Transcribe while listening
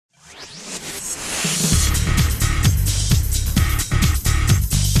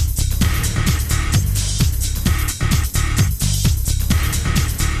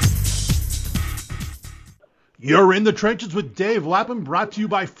You're in the trenches with Dave Lapham, brought to you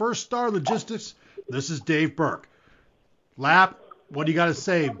by First Star Logistics. This is Dave Burke. Lap, what do you got to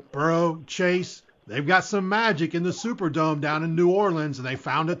say? Burrow, Chase, they've got some magic in the Superdome down in New Orleans, and they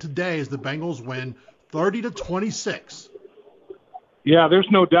found it today as the Bengals win 30-26. Yeah, there's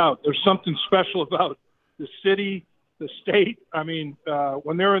no doubt. There's something special about the city, the state. I mean,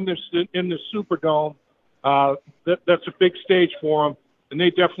 when they're in this Superdome, that's a big stage for them, and they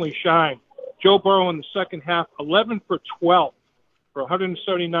definitely shine. Joe Burrow in the second half, 11 for 12 for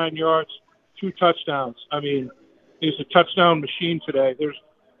 179 yards, 2 touchdowns. I mean, he's a touchdown machine today.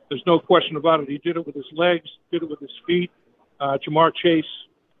 There's no question about it. He did it with his legs, did it with his feet. Ja'Marr Chase,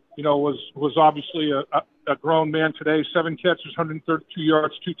 was obviously a grown man today. 7 catches, 132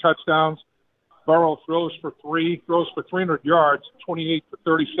 yards, 2 touchdowns. Burrow throws for 300 yards, 28 for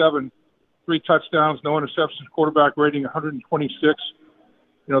 37, 3 touchdowns, no interceptions, quarterback rating 126.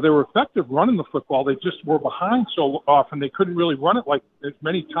 They were effective running the football. They just were behind so often they couldn't really run it like as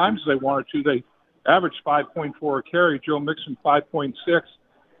many times as they wanted to. They averaged 5.4 a carry. Joe Mixon 5.6.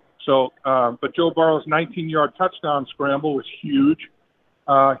 So, but Joe Burrow's 19-yard touchdown scramble was huge.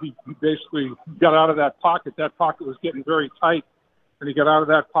 He basically got out of that pocket. That pocket was getting very tight, and he got out of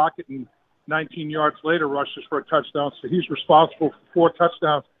that pocket and 19 yards later rushes for a touchdown. So he's responsible for 4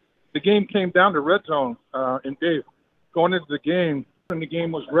 touchdowns. The game came down to red zone, and Dave, going into the game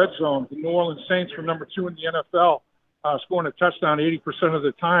was red zone. The New Orleans Saints were number 2 in the NFL, scoring a touchdown 80% of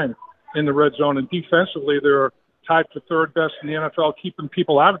the time in the red zone. And defensively, they're tied for 3rd best in the NFL, keeping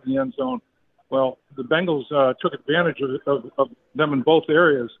people out of the end zone. Well, the Bengals took advantage of them in both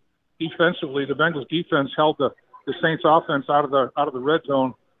areas. Defensively, the Bengals defense held the Saints offense out of the red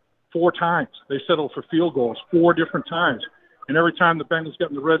zone 4 times. They settled for field goals 4 different times. And every time the Bengals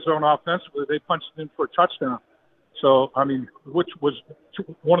got in the red zone offensively, they punched it in for a touchdown. So, I mean, which was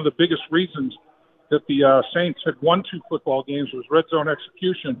one of the biggest reasons that the Saints had won 2 football games was red zone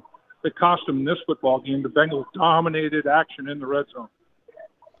execution. That cost them this football game. The Bengals dominated action in the red zone.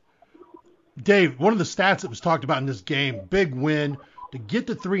 Dave, one of the stats that was talked about in this game, big win to get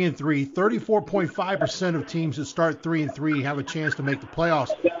to 3-3. 34.5% of teams that start 3-3 have a chance to make the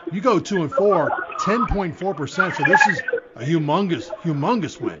playoffs. You go 2-4, 10.4%. So this is a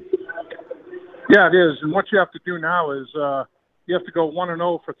humongous win. Yeah, it is. And what you have to do now is you have to go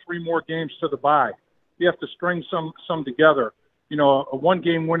 1-0 for 3 more games to the bye. You have to string some together. A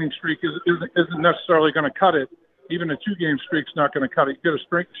 1-game winning streak isn't necessarily going to cut it. Even a 2-game streak's not going to cut it. You got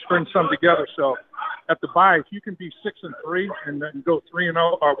to string some together. So at the bye, if you can be 6-3 and then go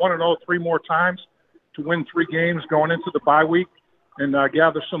 3-0 or 1-0 3 more times to win 3 games going into the bye week and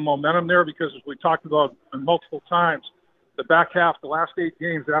gather some momentum there, because as we talked about multiple times, the back half, the last 8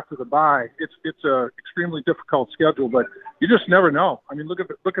 games after the bye, it's a extremely difficult schedule, but you just never know. I mean, look at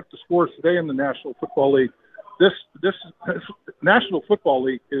the scores today in the National Football League. This National Football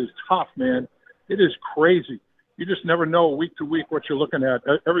League is tough, man. It is crazy. You just never know week to week what you're looking at.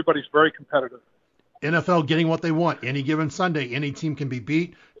 Everybody's very competitive. NFL getting what they want. Any given Sunday, any team can be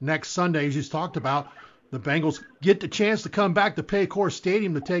beat. Next Sunday, as you talked about, the Bengals get the chance to come back to Paycor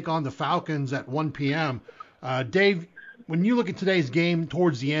Stadium to take on the Falcons at 1 p.m. Dave, when you look at today's game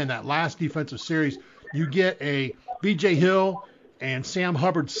towards the end, that last defensive series, you get a B.J. Hill and Sam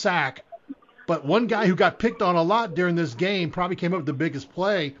Hubbard sack. But one guy who got picked on a lot during this game probably came up with the biggest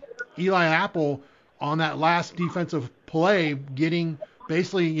play, Eli Apple, on that last defensive play, getting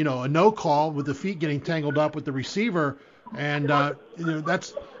basically, a no call with the feet getting tangled up with the receiver. And,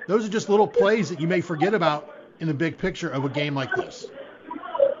 those are just little plays that you may forget about in the big picture of a game like this.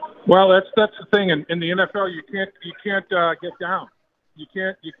 Well, that's the thing. In the NFL, you can't get down. You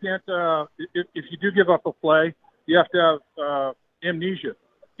can't. If you do give up a play, you have to have amnesia.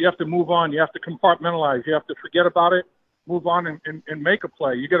 You have to move on. You have to compartmentalize. You have to forget about it, move on, and make a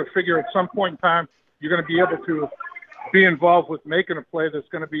play. You got to figure at some point in time you're going to be able to be involved with making a play that's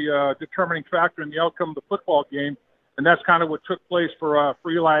going to be a determining factor in the outcome of the football game. And that's kind of what took place for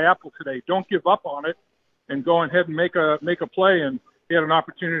Eli Apple today. Don't give up on it, and go ahead and make a play. And he had an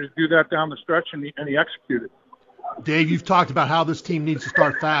opportunity to do that down the stretch, and he executed. Dave, you've talked about how this team needs to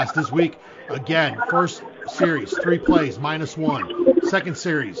start fast this week. Again, first series, 3 plays, -1. Second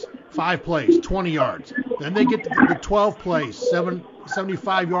series, 5 plays, 20 yards. Then they get to the 12 plays,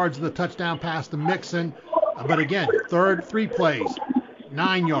 75 yards of the touchdown pass to Mixon. But again, third, 3 plays,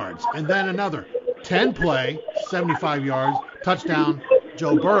 9 yards. And then another 10 play, 75 yards, touchdown,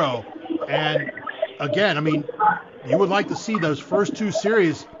 Joe Burrow. And again, I mean, you would like to see those first 2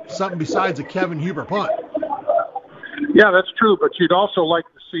 series something besides a Kevin Huber punt. Yeah, that's true, but you'd also like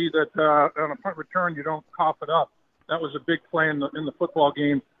to see that on a punt return you don't cough it up. That was a big play in the football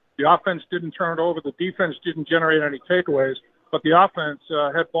game The offense didn't turn it over. The defense didn't generate any takeaways, but the offense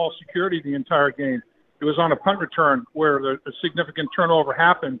had ball security the entire game. It was on a punt return where a significant turnover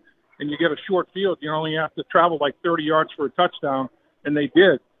happened, and you get a short field. You only have to travel like 30 yards for a touchdown, and they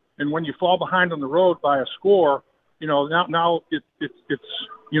did. And when you fall behind on the road by a score, now it's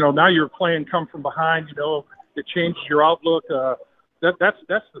now you're playing come from behind. It changes your outlook. That's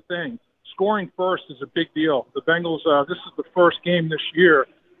the thing. Scoring first is a big deal. The Bengals, this is the first game this year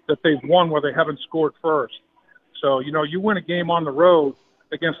that they've won where they haven't scored first. So, you win a game on the road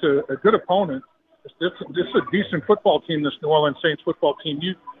against a good opponent. This is a decent football team, this New Orleans Saints football team.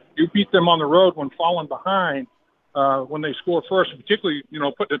 You beat them on the road when falling behind, when they score first, particularly,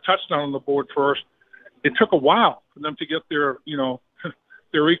 putting a touchdown on the board first. It took a while for them to get their,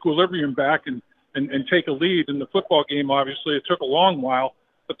 their equilibrium back and take a lead in the football game. Obviously, it took a long while,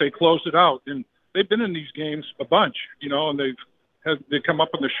 but they closed it out. And they've been in these games a bunch, and they come up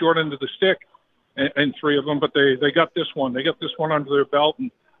on the short end of the stick in three of them, but they got this one. They got this one under their belt,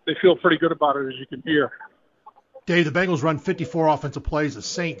 and they feel pretty good about it, as you can hear. Dave, the Bengals run 54 offensive plays, the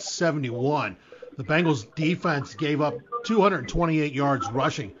Saints 71. The Bengals defense gave up 228 yards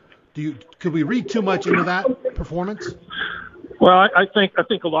rushing. Could we read too much into that performance? Well, I think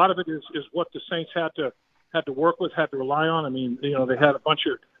a lot of it is what the Saints had to work with, had to rely on. I mean, they had a bunch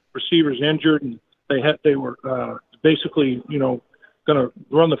of receivers injured, and they were basically, going to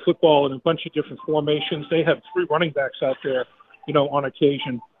run the football in a bunch of different formations. They had three running backs out there, on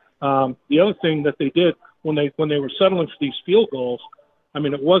occasion. The other thing that they did when they were settling for these field goals, I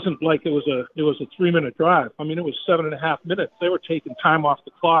mean, it wasn't like it was a 3-minute drive. I mean, it was 7.5 minutes. They were taking time off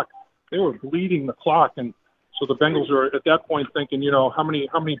the clock. They were bleeding the clock, and so the Bengals are at that point thinking, how many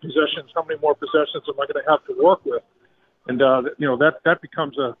more possessions am I going to have to work with? And that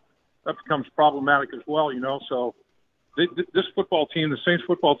becomes problematic as well. So this football team, the Saints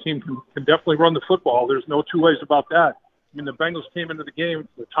football team, can definitely run the football. There's no two ways about that. I mean, the Bengals came into the game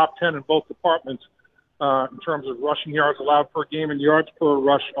the top 10 in both departments in terms of rushing yards allowed per game and yards per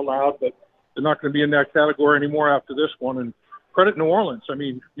rush allowed, but they're not going to be in that category anymore after this one. And credit New Orleans. I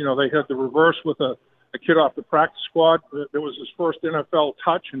mean, they had the reverse with a kid off the practice squad. There was his first NFL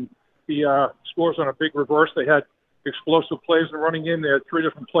touch, and he scores on a big reverse. They had explosive plays in the running game. They had three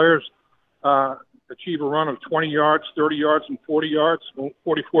different players achieve a run of 20 yards, 30 yards, and 40 yards,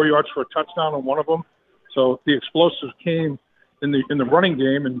 44 yards for a touchdown on one of them. So the explosives came in the running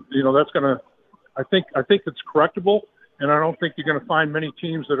game, and that's going to. I think it's correctable, and I don't think you're going to find many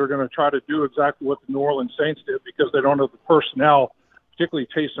teams that are going to try to do exactly what the New Orleans Saints did because they don't have the personnel, particularly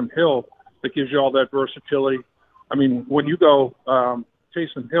Taysom Hill, that gives you all that versatility. I mean, when you go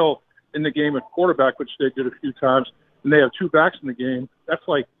Taysom Hill in the game at quarterback, which they did a few times, and they have two backs in the game, that's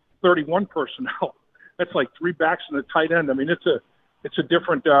like 31 personnel. That's like three backs and a tight end. I mean, it's a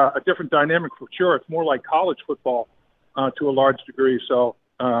different dynamic for sure. It's more like college football to a large degree. So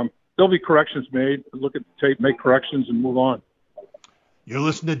there'll be corrections made. Look at the tape, make corrections, and move on. You're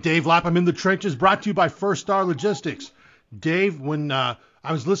listening to Dave Lapham in the Trenches, brought to you by First Star Logistics. Dave, when I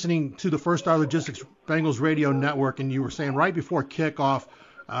was listening to the First Star Logistics Bengals radio network, and you were saying right before kickoff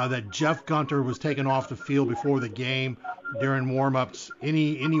that Jeff Gunter was taken off the field before the game during warmups.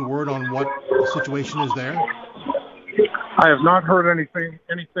 Any word on what the situation is there? I have not heard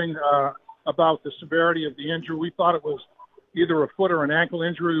anything about the severity of the injury. We thought it was either a foot or an ankle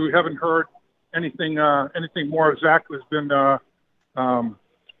injury. We haven't heard anything more. Zach has been,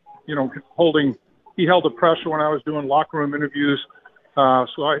 he held the pressure when I was doing locker room interviews.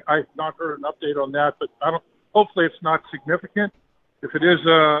 So I've not heard an update on that, but hopefully it's not significant. If it is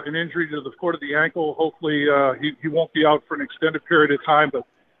an injury to the foot or the ankle, hopefully he won't be out for an extended period of time, but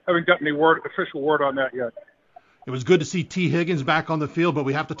haven't gotten any official word on that yet. It was good to see T. Higgins back on the field, but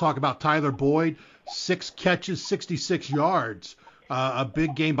we have to talk about Tyler Boyd. 6 catches, 66 yards. A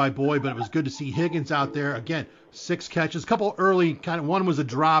big game by Boyd, but it was good to see Higgins out there. Again, 6 catches. A couple early, one was a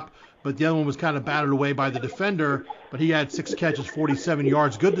drop, but the other one was kind of battered away by the defender. But he had 6 catches, 47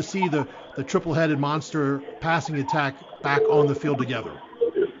 yards. Good to see the triple-headed monster passing attack back on the field together.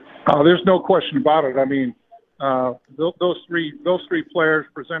 There's no question about it. I mean, those three players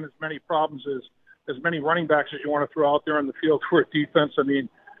present as many problems as many running backs as you want to throw out there in the field for a defense. I mean,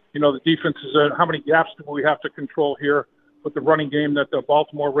 the defense is how many gaps do we have to control here with the running game that the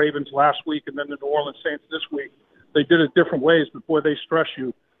Baltimore Ravens last week and then the New Orleans Saints this week. They did it different ways, but boy, they stress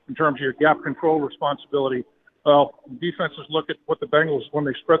you in terms of your gap control responsibility. Well, defenses look at what the Bengals, when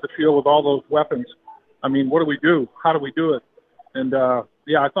they spread the field with all those weapons, I mean, what do we do? How do we do it? And, I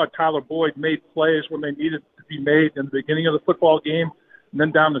thought Tyler Boyd made plays when they needed to be made in the beginning of the football game. And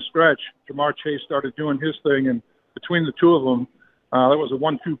then down the stretch, Jamar Chase started doing his thing. And between the two of them, That was a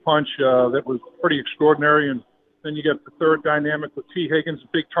 1-2 punch that was pretty extraordinary. And then you get the third dynamic with T. Higgins, a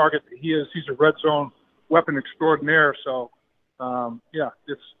big target that he is. He's a red zone weapon extraordinaire. So,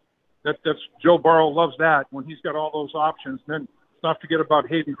 that's Joe Burrow loves that when he's got all those options. And then let's not forget about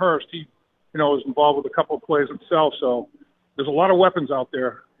Hayden Hurst. He, is involved with a couple of plays himself. So there's a lot of weapons out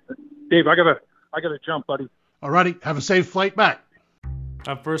there. Dave, I gotta jump, buddy. All righty. Have a safe flight back.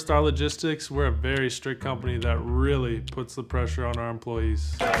 At First Star Logistics, we're a very strict company that really puts the pressure on our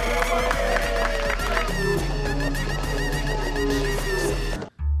employees.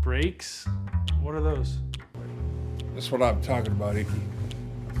 Breaks? What are those? That's what I'm talking about, Icky.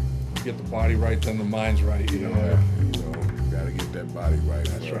 Get the body right, then the mind's right. Gotta get that body right.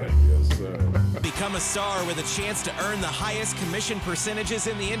 That's right. Yes, sir. Become a star with a chance to earn the highest commission percentages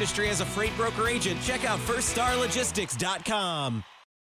in the industry as a freight broker agent. Check out FirstStarLogistics.com.